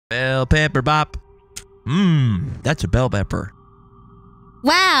bell pepper bop. That's a bell pepper.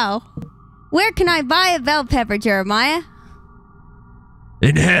 Wow. Where can I buy a bell pepper, Jeremiah?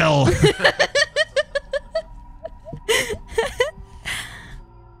 In hell.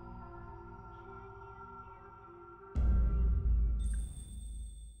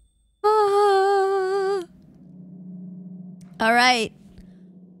 All right.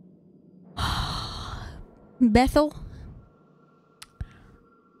 Bethel.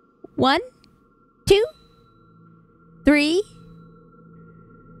 1, 2, 3,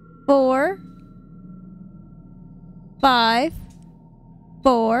 4, 5,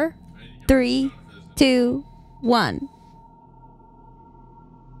 4, 3, 2, 1.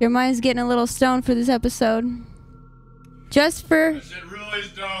 Your mind's getting a little stoned for this episode. Just for... I said really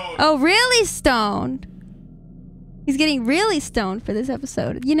stoned. Oh, really stoned. He's getting really stoned for this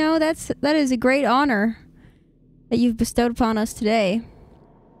episode. You know, that is a great honor that you've bestowed upon us today.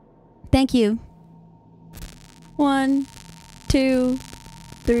 Thank you. 1, 2,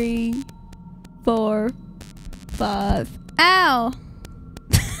 3, 4, 5. Ow!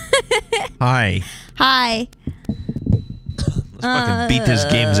 Hi. Hi. Let's fucking beat this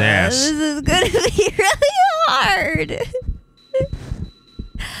game's ass. This is gonna be really hard.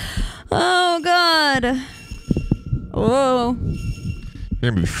 Oh, God. Whoa.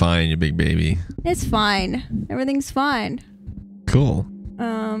 You're gonna be fine, you big baby. It's fine. Everything's fine. Cool.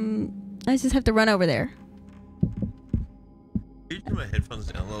 I just have to run over there. Can you turn my headphones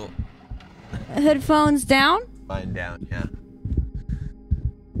down a little? Headphones down? Mine down, yeah.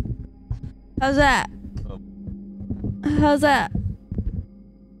 How's that? Oh. How's that?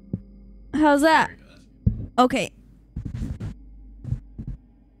 How's that? Okay.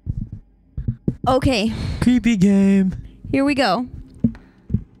 Okay. Creepy game. Here we go.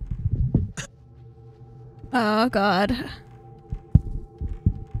 Oh, God.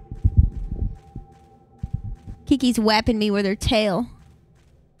 Kiki's whapping me with her tail.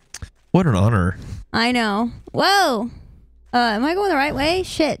 What an honor. I know. Whoa. Am I going the right way?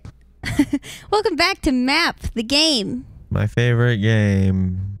 Shit. Welcome back to Map, the game. My favorite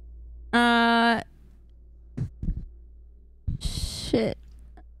game. Shit.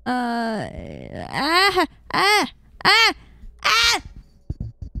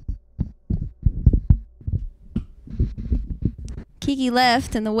 Kiki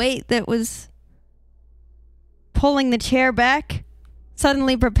left, and the weight that was pulling the chair back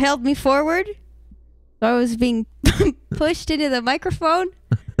suddenly propelled me forward. So I was being pushed into the microphone.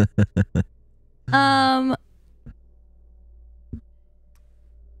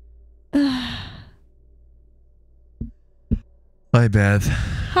 Hi, Beth.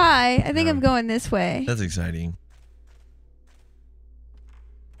 Hi, I think I'm going this way. That's exciting.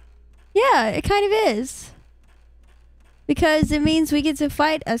 Yeah, it kind of is. Because it means we get to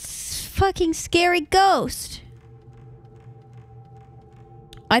fight a fucking scary ghost.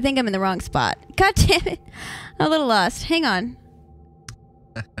 I think I'm in the wrong spot. God damn it. I'm a little lost. Hang on.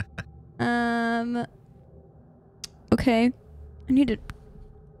 Okay. I need to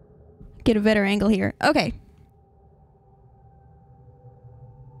get a better angle here. Okay.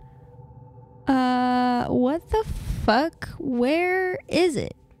 What the fuck? Where is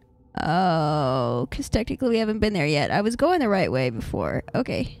it? Oh, because technically we haven't been there yet. I was going the right way before.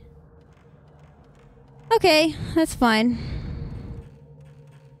 Okay. Okay, that's fine.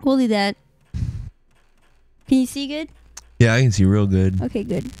 We'll do that. Can you see good? Yeah, I can see real good. Okay,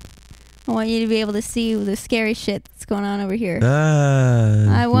 good. I want you to be able to see the scary shit that's going on over here.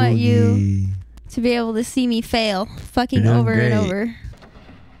 I want you to be able to see me fail. Fucking over and over.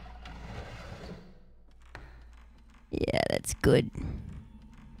 Yeah, that's good.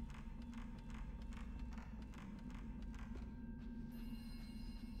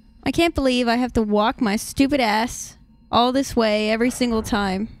 I can't believe I have to walk my stupid ass all this way every single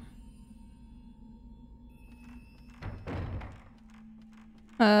time.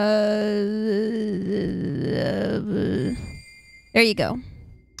 There you go.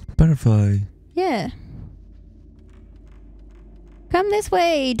 Butterfly. Yeah. Come this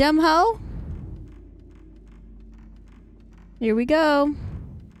way, dumb hoe. Here we go.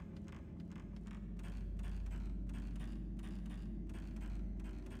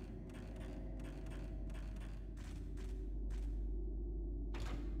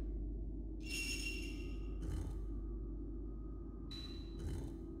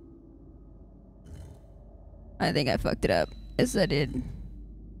 I think I fucked it up. Yes, I did.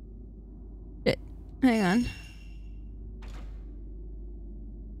 Shit. Hang on.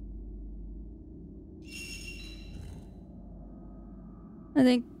 I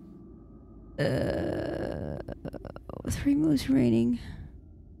think 3 moves remaining.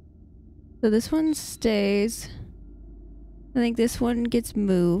 So this one stays. I think this one gets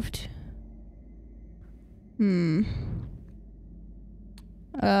moved. There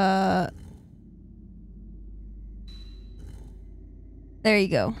you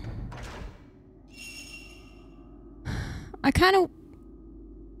go. I kind of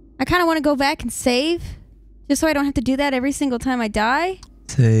want to go back and save, just so I don't have to do that every single time I die.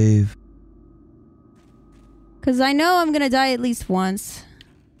 Save. Because I know I'm going to die at least once.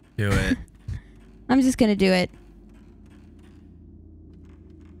 Do it. I'm just going to do it.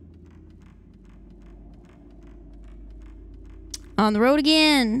 On the road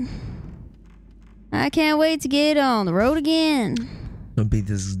again. I can't wait to get on the road again. Don't beat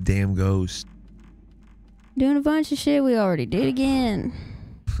this damn ghost. Doing a bunch of shit we already did again.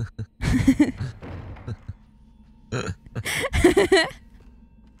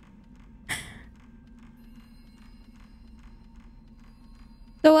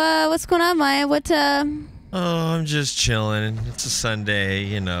 So, what's going on, Maya? Oh, I'm just chilling. It's a Sunday,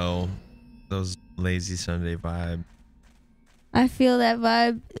 you know. Those lazy Sunday vibe. I feel that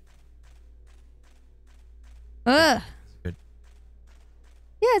vibe. Ugh. Good.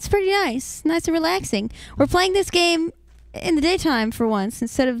 Yeah, it's pretty nice. Nice and relaxing. We're playing this game in the daytime for once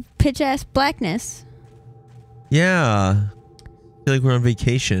instead of pitch-ass blackness. Yeah. I feel like we're on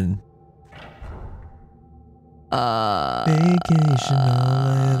vacation. Vacation, all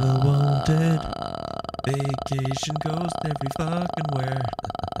I ever wanted. Vacation goes every fucking where.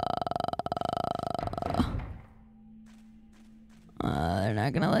 They're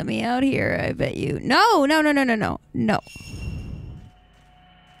not gonna let me out here, I bet you. No.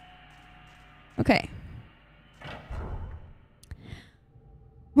 Okay.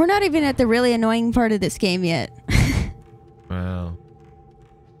 We're not even at the really annoying part of this game yet. Wow.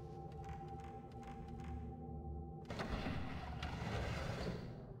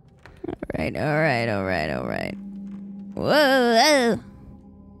 All right. Whoa.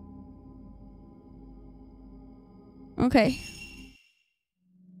 Okay.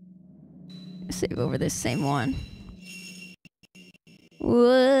 Save over this same one.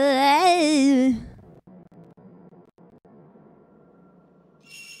 Whoa.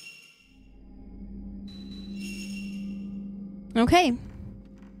 Okay.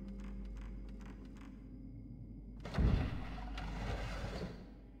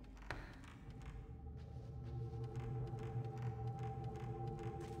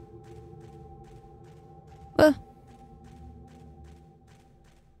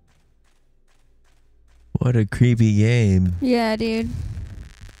 What a creepy game. Yeah, dude.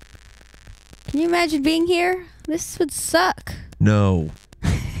 Can you imagine being here? This would suck. No.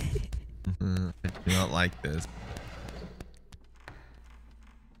 I do not like this.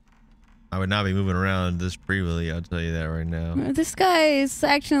 I would not be moving around this freely, I'll tell you that right now. This guy is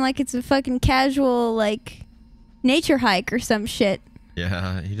acting like it's a fucking casual, like, nature hike or some shit.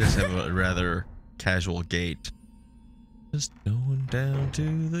 Yeah, he does have a rather casual gait. Just going down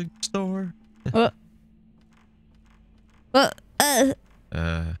to the store.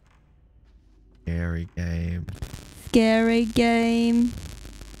 Scary game. Scary game.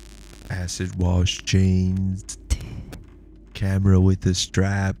 Acid wash jeans. Camera with a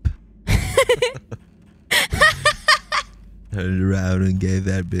strap. Turned around and gave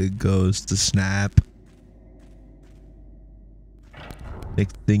that big ghost a snap.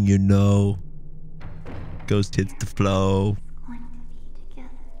 Next thing you know, ghost hits the flow.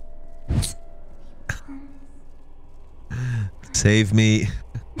 Save me.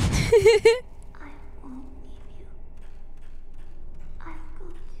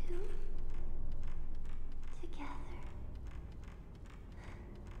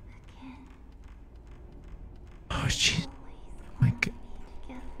 Oh shit. My god.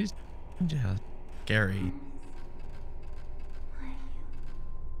 It's scary.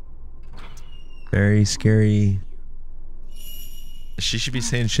 Very scary. She should be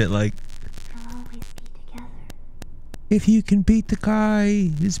saying shit like, if you can beat the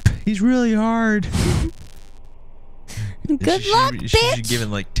guy, he's really hard. Good luck, bitch. She should give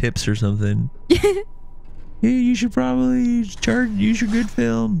him like tips or something. Yeah, you should probably use your good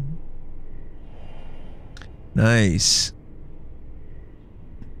film. Nice.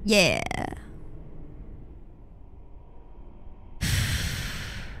 Yeah.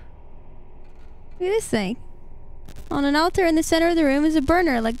 Look at this thing. On an altar in the center of the room is a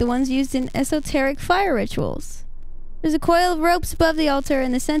burner like the ones used in esoteric fire rituals. There's a coil of ropes above the altar,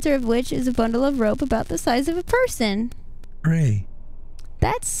 in the center of which is a bundle of rope about the size of a person. Ray.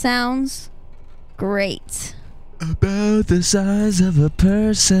 That sounds great. About the size of a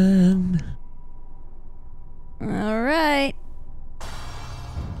person. All right.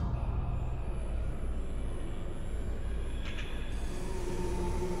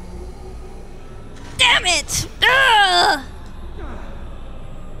 damn it! Ugh!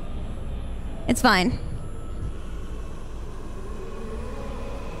 It's fine.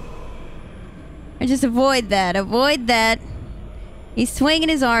 Or just avoid that. Avoid that. He's swinging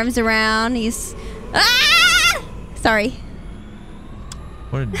his arms around. He's... Ah! Sorry.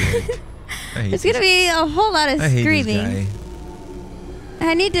 What a dick. There's gonna be a whole lot of screaming. I hate this guy.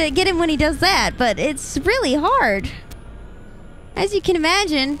 I need to get him when he does that, but it's really hard. As you can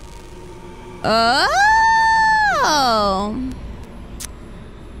imagine. Oh!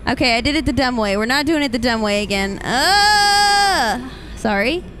 Okay, I did it the dumb way. We're not doing it the dumb way again.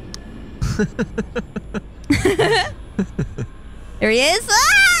 Sorry. There he is.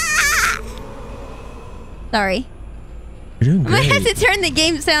 Ah! Sorry. You're doing I might great. have to turn the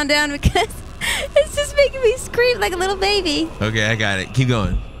game sound down because it's just making me scream like a little baby. Okay, I got it. Keep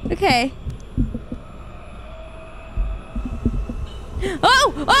going. Okay.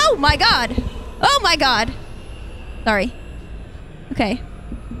 Oh! Oh my god! Oh my god! Sorry. Okay.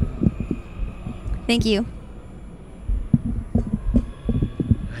 Thank you.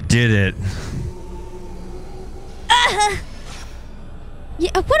 I did it.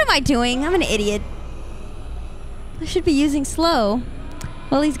 Yeah, what am I doing? I'm an idiot. I should be using slow.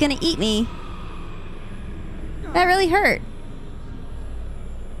 Well, he's gonna eat me. That really hurt.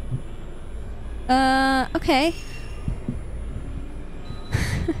 Okay.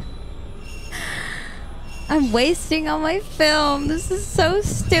 I'm wasting all my film. This is so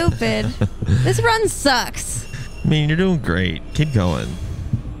stupid. This run sucks. I mean, you're doing great. Keep going.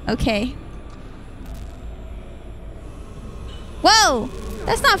 Okay. Whoa!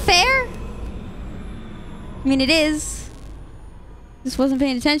 That's not fair! I mean, it is. Just wasn't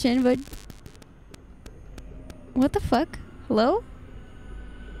paying attention, but... What the fuck? Hello?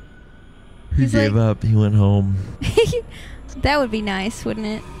 He He's gave up. He went home. That would be nice, wouldn't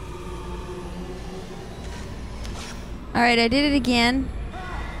it? Alright, I did it again.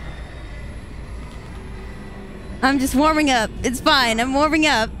 I'm just warming up. It's fine. I'm warming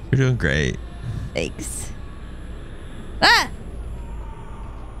up. You're doing great. Thanks. Ah!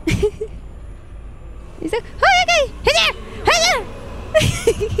 He's like, oh, okay!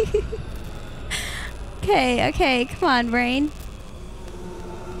 Okay, okay, come on, brain.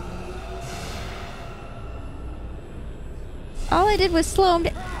 All I did was slow him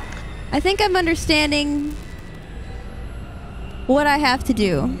down. I think I'm understanding what I have to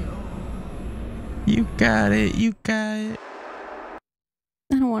do. You got it. You got it.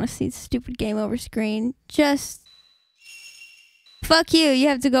 I don't want to see the stupid game over screen. Just... Fuck you. You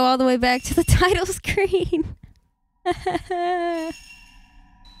have to go all the way back to the title screen.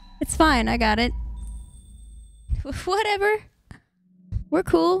 It's fine. I got it. Whatever. We're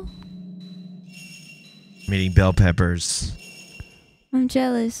cool. I'm eating bell peppers. I'm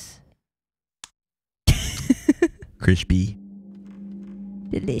jealous. Crispy.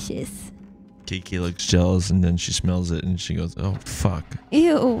 Delicious. Kiki looks jealous and then she smells it and she goes, oh, fuck.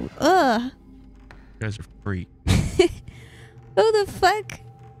 Ew. Ugh. You guys are freaks. Who the fuck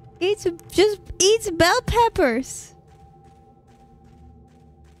just eats bell peppers?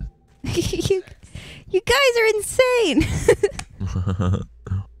 you guys are insane.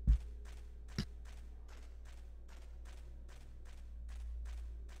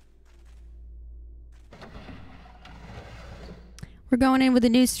 We're going in with a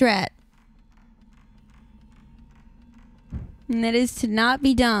new strat. And that is to not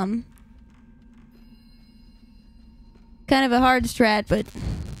be dumb. Kind of a hard strat, but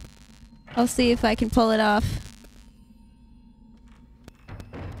I'll see if I can pull it off.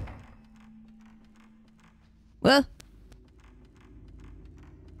 Well.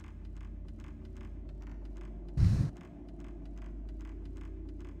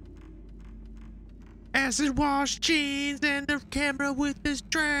 Acid wash jeans and the camera with the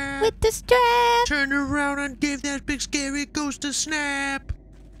strap. With the strap. Turn around and give that big scary ghost a snap.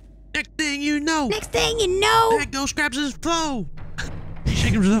 Next thing you know. Next thing you know. That ghost grabs his flow. He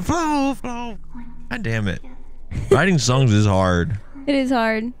shakes him to the flow. God damn it. Writing songs is hard. It is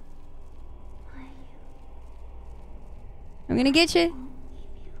hard. I'm gonna get you.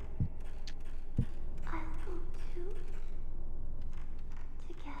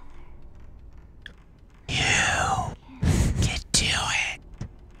 You get to it.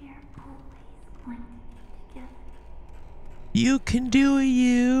 You can do it,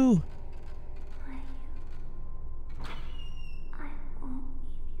 you.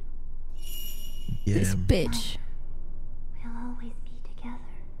 Get This him. bitch. We'll always be together.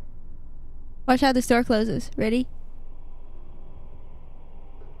 Watch how this door closes. Ready?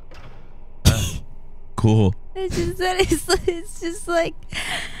 Cool. It's just that it's just like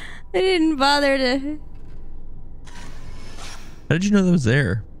I didn't bother to. How did you know that was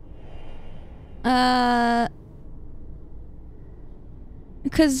there?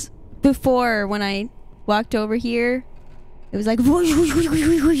 Because before when I walked over here, it was like. Whoosh, whoosh, whoosh,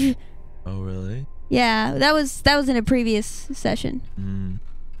 whoosh, whoosh. Oh, really? Yeah, that was in a previous session. Mm.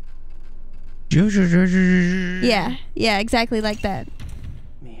 Yeah, exactly like that.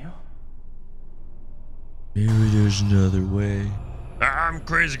 Mio? Maybe there's another way. I'm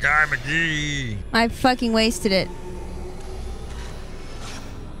Crazy Guy McGee. I fucking wasted it.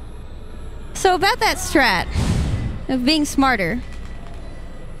 So about that strat of being smarter,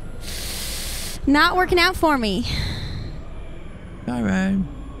 not working out for me. Alright.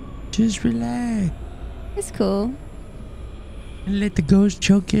 Just relax. It's cool. And let the ghost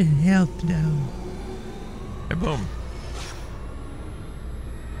choke your health down. Hey, boom.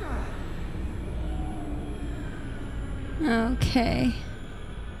 Okay.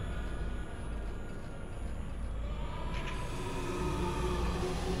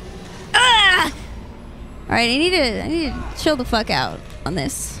 Ah! Alright, I need to chill the fuck out on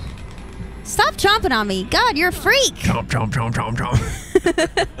this. Stop chomping on me. God, you're a freak. Chomp, chomp, chomp, chomp,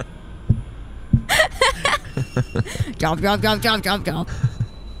 chomp. Jump, jump, jump, jump, jump, jump.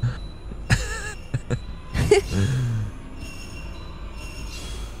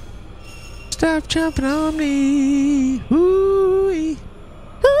 Stop chomping on me. Ooh.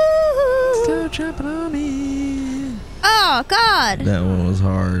 Stop chomping on me. Oh, God. That one was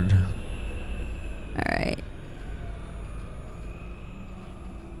hard. Alright.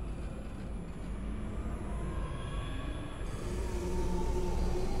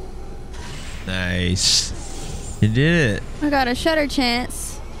 Nice. You did it. I got a shutter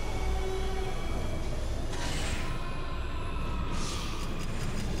chance.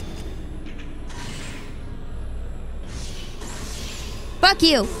 Fuck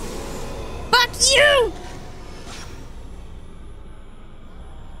you! Fuck you!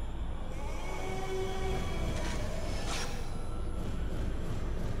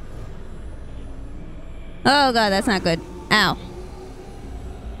 Oh god, that's not good. Ow.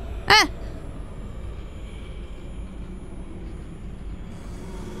 Ah!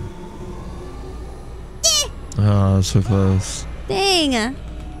 Oh, so close. Dang.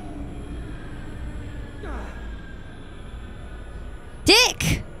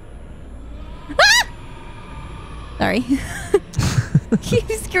 Dick! Ah! Sorry.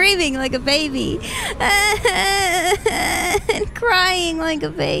 Keep screaming like a baby. And crying like a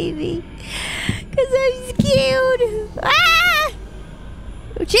baby. Because I'm scared. Ah!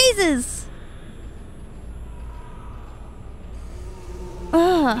 Oh, Jesus!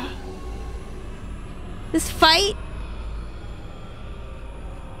 Ugh. This fight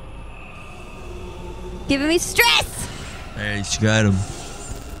giving me stress. Hey, she got him.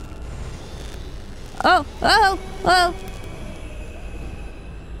 Oh, oh, oh.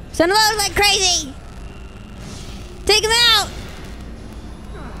 Son of a like crazy. Take him out.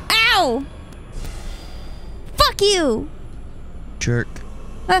 Ow. Fuck you. Jerk.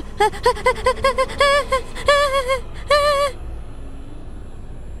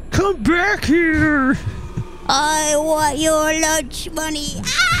 Come back here. I want your lunch money.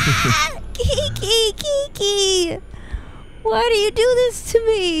 Ah! Kiki, Kiki. Why do you do this to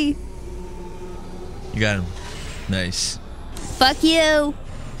me? You got him. Nice. Fuck you.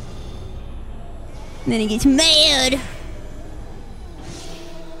 And then he gets mad.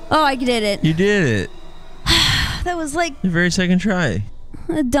 Oh, I did it. You did it. That was like Your very second try.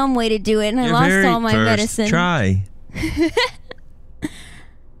 a dumb way to do it, and I Your lost very all my first medicine. Try.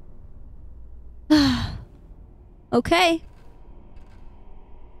 Okay.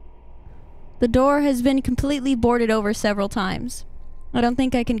 The door has been completely boarded over several times. I don't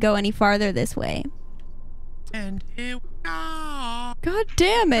think I can go any farther this way. And here we go. God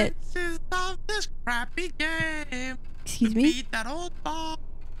damn it. This is of this crappy game. Excuse me? Beat that old ball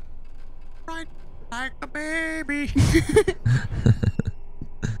right like a baby.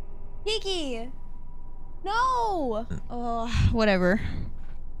 Kiki! No! Oh, whatever.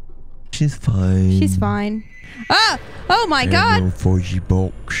 She's fine. She's fine. Ah! Oh my god! No 4G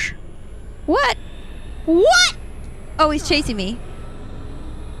box. What? What? Oh, he's chasing me.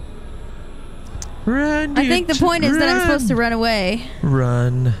 Run, I think the point is that I'm supposed to run away.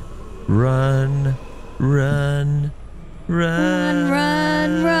 Run. Run. Run. Run.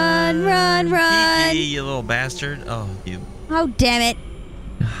 Run, run, run, run. Kiki, you little bastard. Oh, you. Oh, damn it.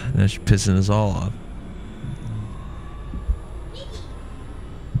 Now she's pissing us all off.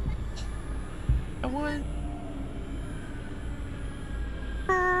 I want.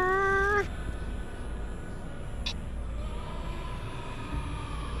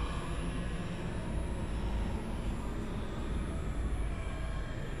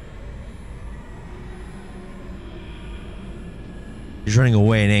 He's running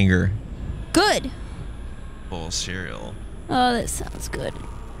away in anger. Good. Bowl of cereal. Oh, that sounds good.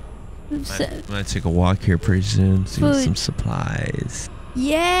 Might take a walk here pretty soon. See Food. some supplies.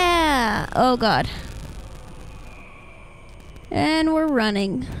 Yeah. Oh, God. And we're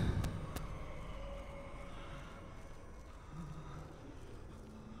running.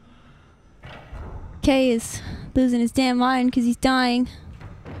 Kay is losing his damn mind because he's dying.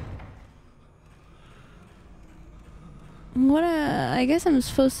 I guess I'm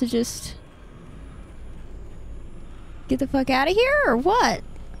supposed to just get the fuck out of here or what?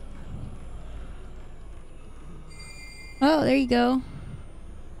 Oh, there you go.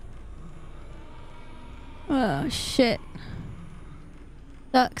 Oh, shit.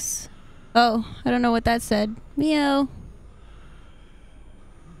 Sucks. Oh, I don't know what that said. Meow.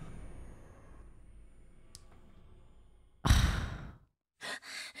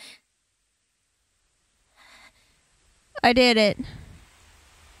 I did it.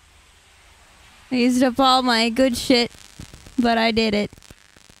 I used up all my good shit, but I did it.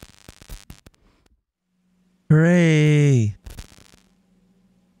 Hooray!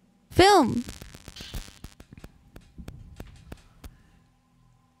 Film.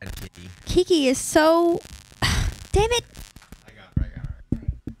 Kiki is so... Damn it!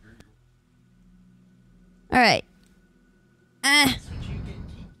 Alright. Let's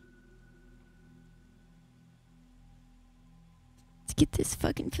get this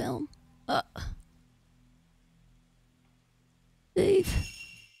fucking film. Save.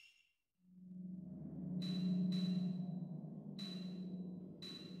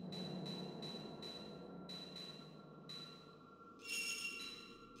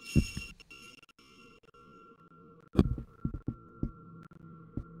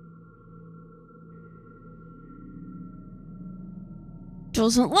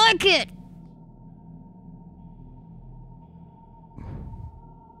 Doesn't like it.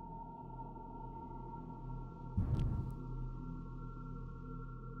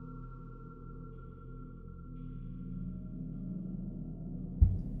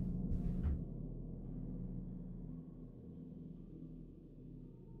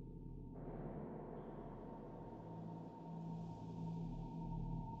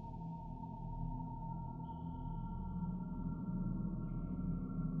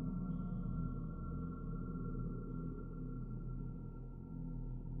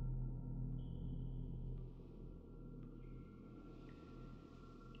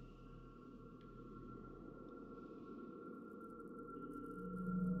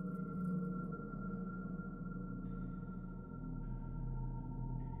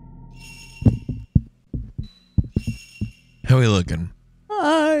 How we looking?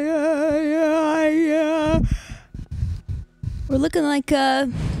 We're looking like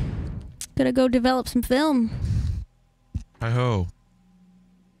gonna go develop some film. Hi-ho.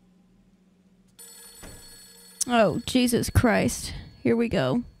 Oh, Jesus Christ. Here we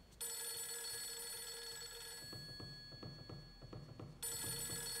go.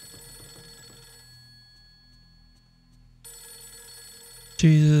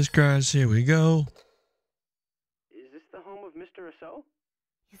 Jesus Christ, here we go. Is this the home of Mr. Aso?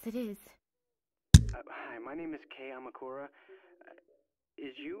 Yes, it is. Hi, my name is Kei Amakura.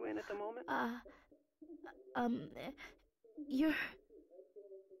 Is you in at the moment? You're...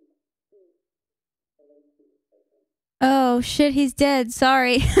 Oh, shit, he's dead.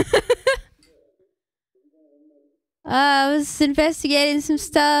 Sorry. I was investigating some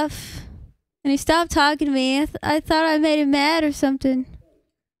stuff, and he stopped talking to me. I thought I made him mad or something.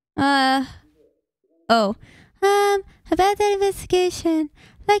 About that investigation,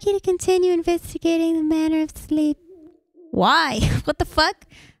 I'd like you to continue investigating the manner of sleep. Why? What the fuck?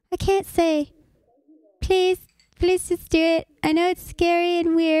 I can't say. Please just do it. I know it's scary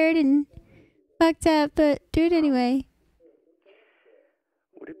and weird and fucked up, but do it anyway.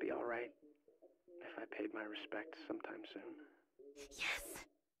 Would it be alright if I paid my respects sometime soon? Yes.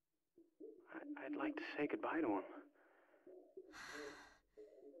 I'd like to say goodbye to him.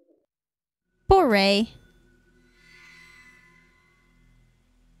 Poor Ray.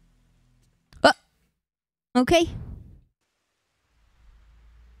 Okay.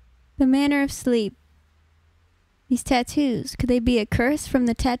 The manner of sleep. These tattoos, could they be a curse from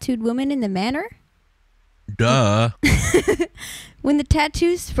the tattooed woman in the manor? Duh. When the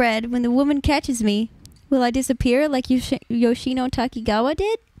tattoos spread, when the woman catches me, will I disappear like Yoshino Takigawa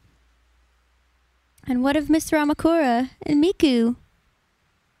did? And what of Mr. Amakura and Miku?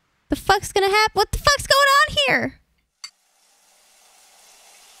 The fuck's gonna happen? What the fuck's going on here?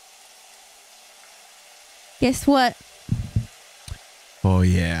 Guess what? Oh,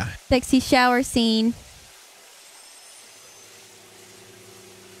 yeah. Sexy shower scene.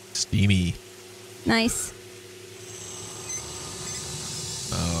 Steamy. Nice.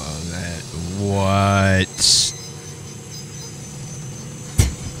 Oh, that. What?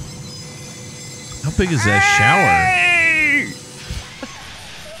 How big is that shower?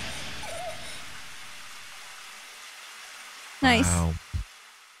 Nice. Wow.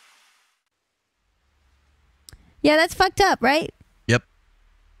 Yeah, that's fucked up, right? Yep.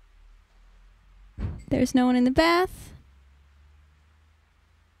 There's no one in the bath.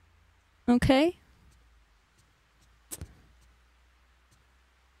 Okay.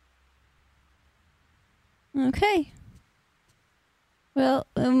 Okay. Well,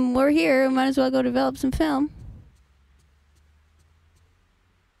 we're here. We might as well go develop some film.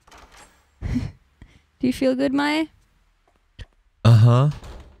 Do you feel good, Maya? Uh-huh.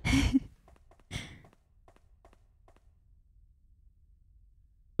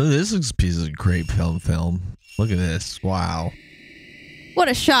 This looks a piece of great film. Look at this. Wow. What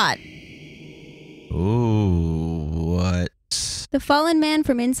a shot. Ooh, what? The fallen man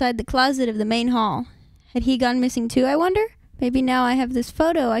from inside the closet of the main hall. Had he gone missing too, I wonder? Maybe now I have this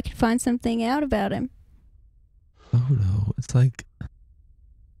photo, I could find something out about him. Photo? It's like...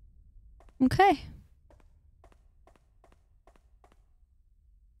 Okay.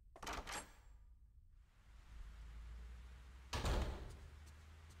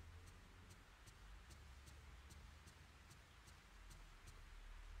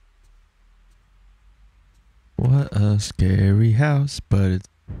 What a scary house, but it's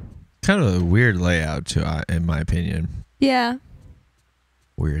kind of a weird layout too, in my opinion. Yeah.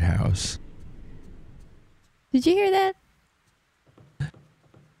 Weird house. Did you hear that?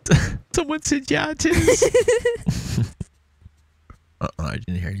 Someone said yeah, too. I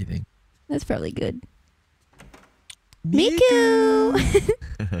didn't hear anything. That's probably good. Miku!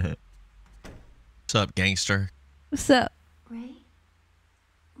 What's up, gangster? What's up? Ray?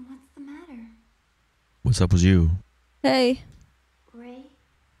 What's the matter? What's up with you? Hey. Ray?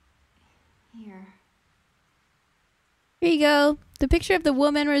 Here. Here you go. The picture of the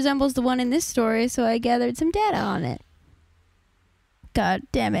woman resembles the one in this story, so I gathered some data on it. God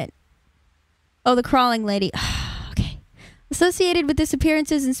damn it. Oh, the crawling lady. Okay. Associated with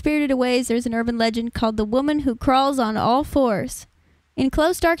disappearances and spirited ways, there's an urban legend called the woman who crawls on all fours. In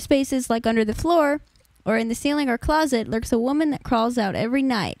close, dark spaces like under the floor, or in the ceiling or closet, lurks a woman that crawls out every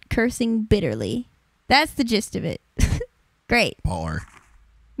night, cursing bitterly. That's the gist of it. Great. Baller.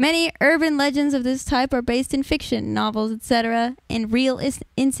 Many urban legends of this type are based in fiction, novels, etc., and real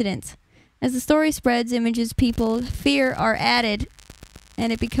incidents. As the story spreads, images people fear are added,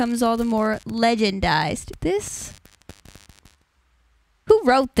 and it becomes all the more legendized. This? Who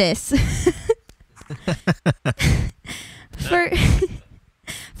wrote this?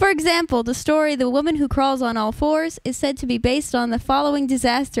 For example, the story The Woman Who Crawls on All Fours is said to be based on the following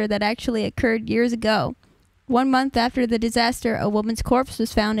disaster that actually occurred years ago. 1 month after the disaster, a woman's corpse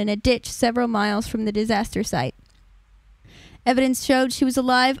was found in a ditch several miles from the disaster site. Evidence showed she was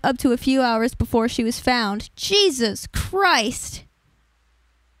alive up to a few hours before she was found. Jesus Christ!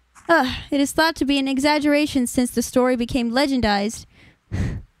 It is thought to be an exaggeration since the story became legendized.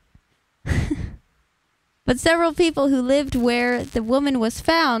 But several people who lived where the woman was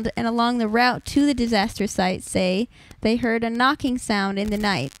found and along the route to the disaster site say they heard a knocking sound in the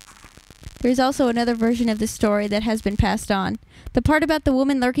night. There's also another version of the story that has been passed on. The part about the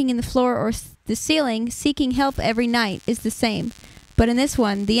woman lurking in the floor or the ceiling, seeking help every night, is the same. But in this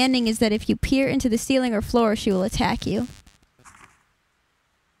one, the ending is that if you peer into the ceiling or floor, she will attack you.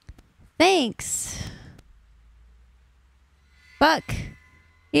 Thanks. Fuck.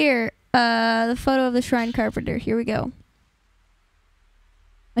 Here, the photo of the shrine carpenter. Here we go.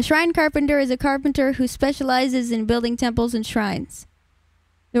 A shrine carpenter is a carpenter who specializes in building temples and shrines.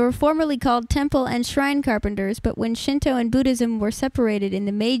 They were formerly called temple and shrine carpenters, but when Shinto and Buddhism were separated in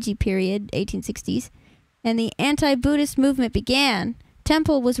the Meiji period, 1860s, and the anti-Buddhist movement began,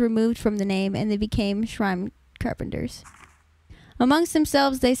 temple was removed from the name and they became shrine carpenters. Amongst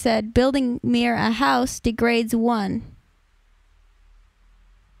themselves, they said, building mere a house degrades one.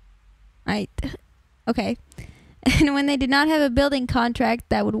 Okay. And when they did not have a building contract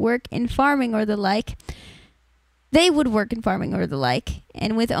that would work in farming or the like, they would work in farming or the like,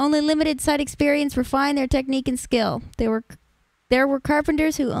 and with only limited site experience, refine their technique and skill. There were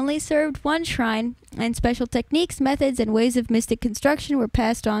carpenters who only served one shrine, and special techniques, methods, and ways of mystic construction were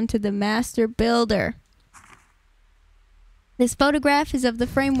passed on to the master builder. This photograph is of the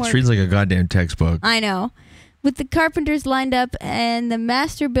framework. This reads like a goddamn textbook. I know. With the carpenters lined up and the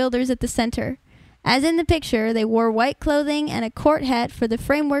master builders at the center. As in the picture, they wore white clothing and a court hat for the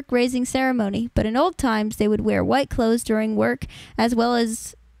framework raising ceremony, but in old times they would wear white clothes during work as well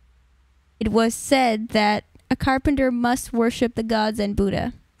as it was said that a carpenter must worship the gods and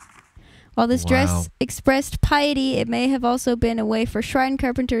Buddha. While this dress expressed piety, it may have also been a way for shrine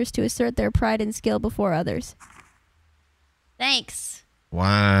carpenters to assert their pride and skill before others. Thanks.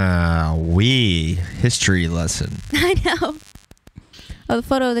 Wow. History lesson. I know. Oh, the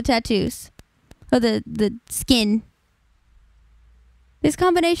photo of the tattoos. Oh, the skin. This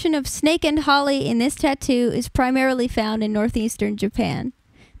combination of snake and holly in this tattoo is primarily found in northeastern Japan.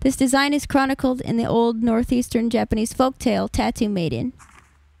 This design is chronicled in the old northeastern Japanese folktale Tattoo Maiden.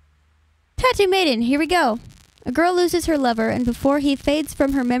 Tattoo Maiden, here we go. A girl loses her lover, and before he fades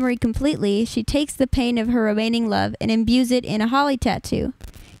from her memory completely, she takes the pain of her remaining love and imbues it in a holly tattoo.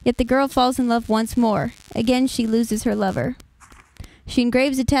 Yet the girl falls in love once more. Again, she loses her lover. She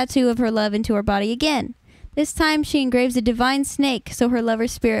engraves a tattoo of her love into her body again. This time, she engraves a divine snake, so her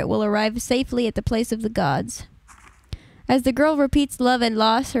lover's spirit will arrive safely at the place of the gods. As the girl repeats love and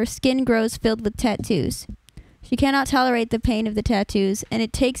loss, her skin grows filled with tattoos. She cannot tolerate the pain of the tattoos, and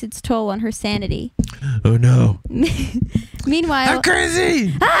it takes its toll on her sanity. Oh no. Meanwhile... I'm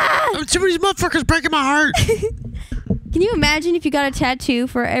crazy! Ah! Some of these motherfuckers breaking my heart! Can you imagine if you got a tattoo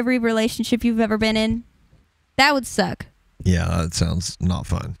for every relationship you've ever been in? That would suck. Yeah, that sounds not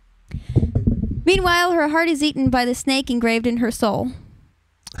fun. Meanwhile, her heart is eaten by the snake engraved in her soul.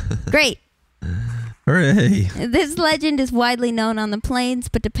 Great. Hooray. This legend is widely known on the plains,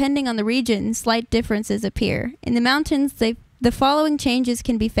 but depending on the region, slight differences appear. In the mountains, the following changes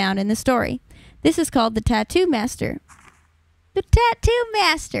can be found in the story. This is called the Tattoo Master. The Tattoo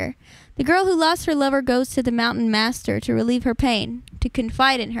Master. The girl who lost her lover goes to the mountain master to relieve her pain, to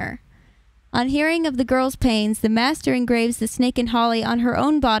confide in her. On hearing of the girl's pains, the master engraves the snake and holly on her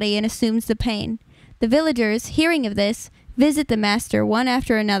own body and assumes the pain. The villagers, hearing of this, visit the master one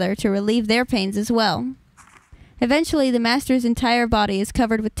after another to relieve their pains as well. Eventually, the master's entire body is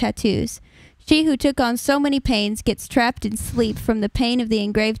covered with tattoos. She who took on so many pains gets trapped in sleep from the pain of the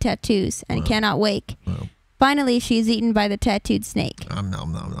engraved tattoos and cannot wake. Finally, she is eaten by the tattooed snake. Nom,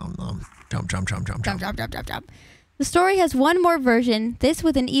 nom, nom, nom, nom. Chomp, chomp, chomp, chomp, chomp. Chomp, chomp, chomp, chomp, chomp. The story has one more version, this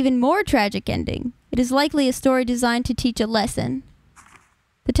with an even more tragic ending. It is likely a story designed to teach a lesson.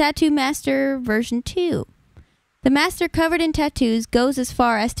 The Tattoo Master version 2. The master covered in tattoos goes as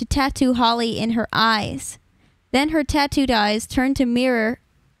far as to tattoo Holly in her eyes. Then her tattooed eyes turn to mirror,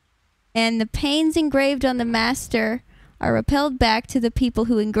 and the pains engraved on the master are repelled back to the people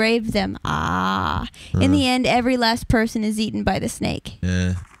who engraved them. In the end, every last person is eaten by the snake.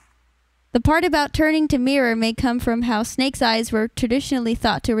 Yeah. The part about turning to mirror may come from how snakes' eyes were traditionally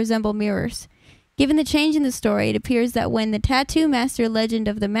thought to resemble mirrors. Given the change in the story, it appears that when the Tattoo Master legend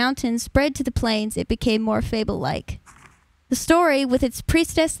of the mountains spread to the plains, it became more fable-like. The story, with its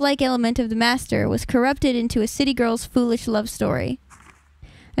priestess-like element of the master, was corrupted into a city girl's foolish love story.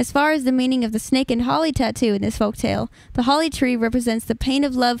 As far as the meaning of the snake and holly tattoo in this folktale, the holly tree represents the pain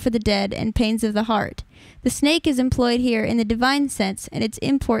of love for the dead and pains of the heart. The snake is employed here in the divine sense, and its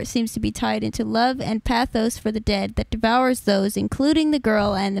import seems to be tied into love and pathos for the dead that devours those, including the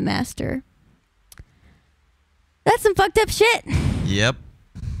girl and the master. That's some fucked up shit. Yep.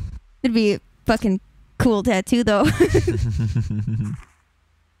 It'd be a fucking cool tattoo, though.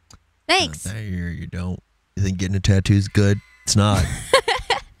 Thanks. You don't. You think getting a tattoo is good? It's not.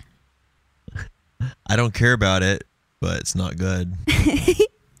 I don't care about it, but it's not good.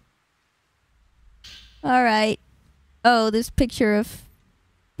 All right. Oh, this picture of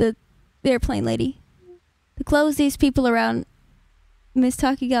the airplane lady. The clothes these people around Miss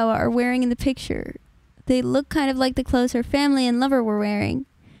Takigawa are wearing in the picture, they look kind of like the clothes her family and lover were wearing.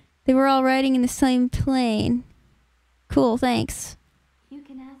 They were all riding in the same plane. Cool, thanks. You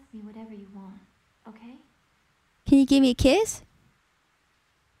can ask me whatever you want, okay? Can you give me a kiss?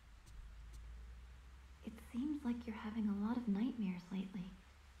 It seems like you're having a lot of nightmares lately.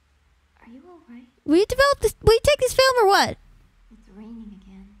 Are you alright? Will you take this film or what? It's raining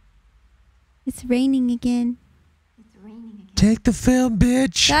again. It's raining again. It's raining again. Take the film,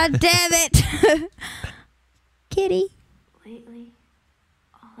 bitch. God damn it. Kitty. Lately,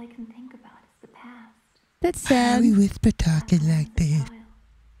 all I can think about is the past. That's sad. How we whisper talking like this.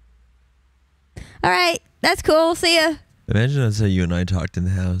 All right, that's cool. See ya. Imagine that's how you and I talked in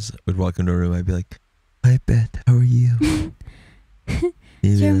the house. I'd walk into a room, I'd be like, "Hi Beth, how are you?"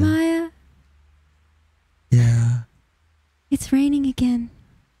 Jeremiah. Yeah. It's raining again.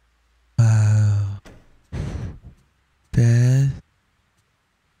 Wow. Beth,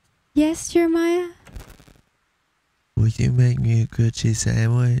 Yes, Jeremiah? would you make me a good cheese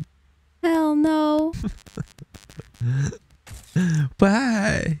sandwich? Hell no.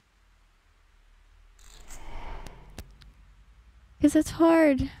 Why? Because it's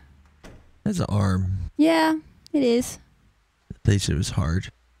hard. That's an arm. Yeah, it is. At least it was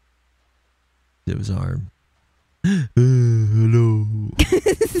hard. It was arm. Hello.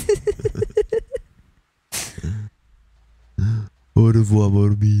 Au revoir,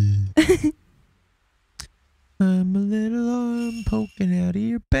 Barbie. I'm a little arm poking out of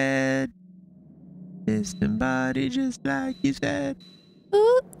your bed. Distant body just like you said.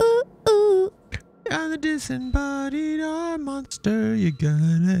 Ooh, ooh, ooh. I'm the disembodied arm monster. You're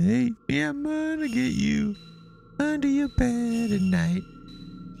gonna hate me. I'm gonna get you under your bed at night.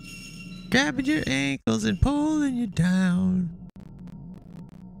 Grabbing your ankles and pulling you down.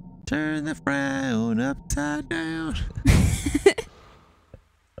 Turn the frown upside down.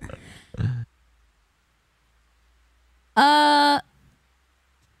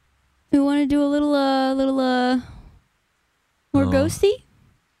 We want to do a little more ghosty?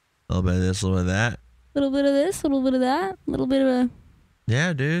 A little bit of this, a little bit of that. A little bit of this, a little bit of that, a little bit of a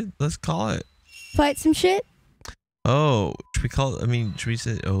Yeah, dude. Let's call it. fight some shit. Oh, should we call it? I mean, should we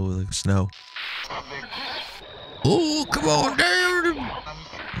say, oh, like snow? Oh, come on down.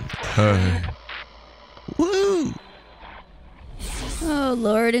 Woo. Oh,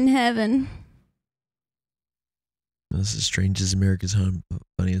 Lord in heaven. This is Strangest America's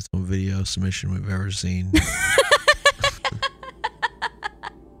Funniest Home Video submission we've ever seen.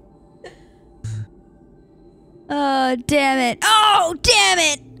 Oh, damn it. Oh, damn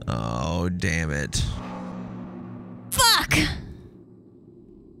it. Oh, damn it. Fuck.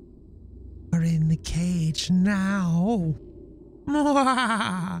 We're in the cage now.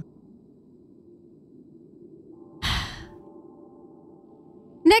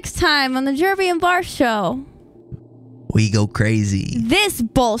 Next time on the Jervy and Bar Show. We go crazy. This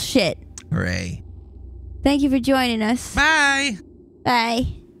bullshit. Hooray. Thank you for joining us. Bye. Bye.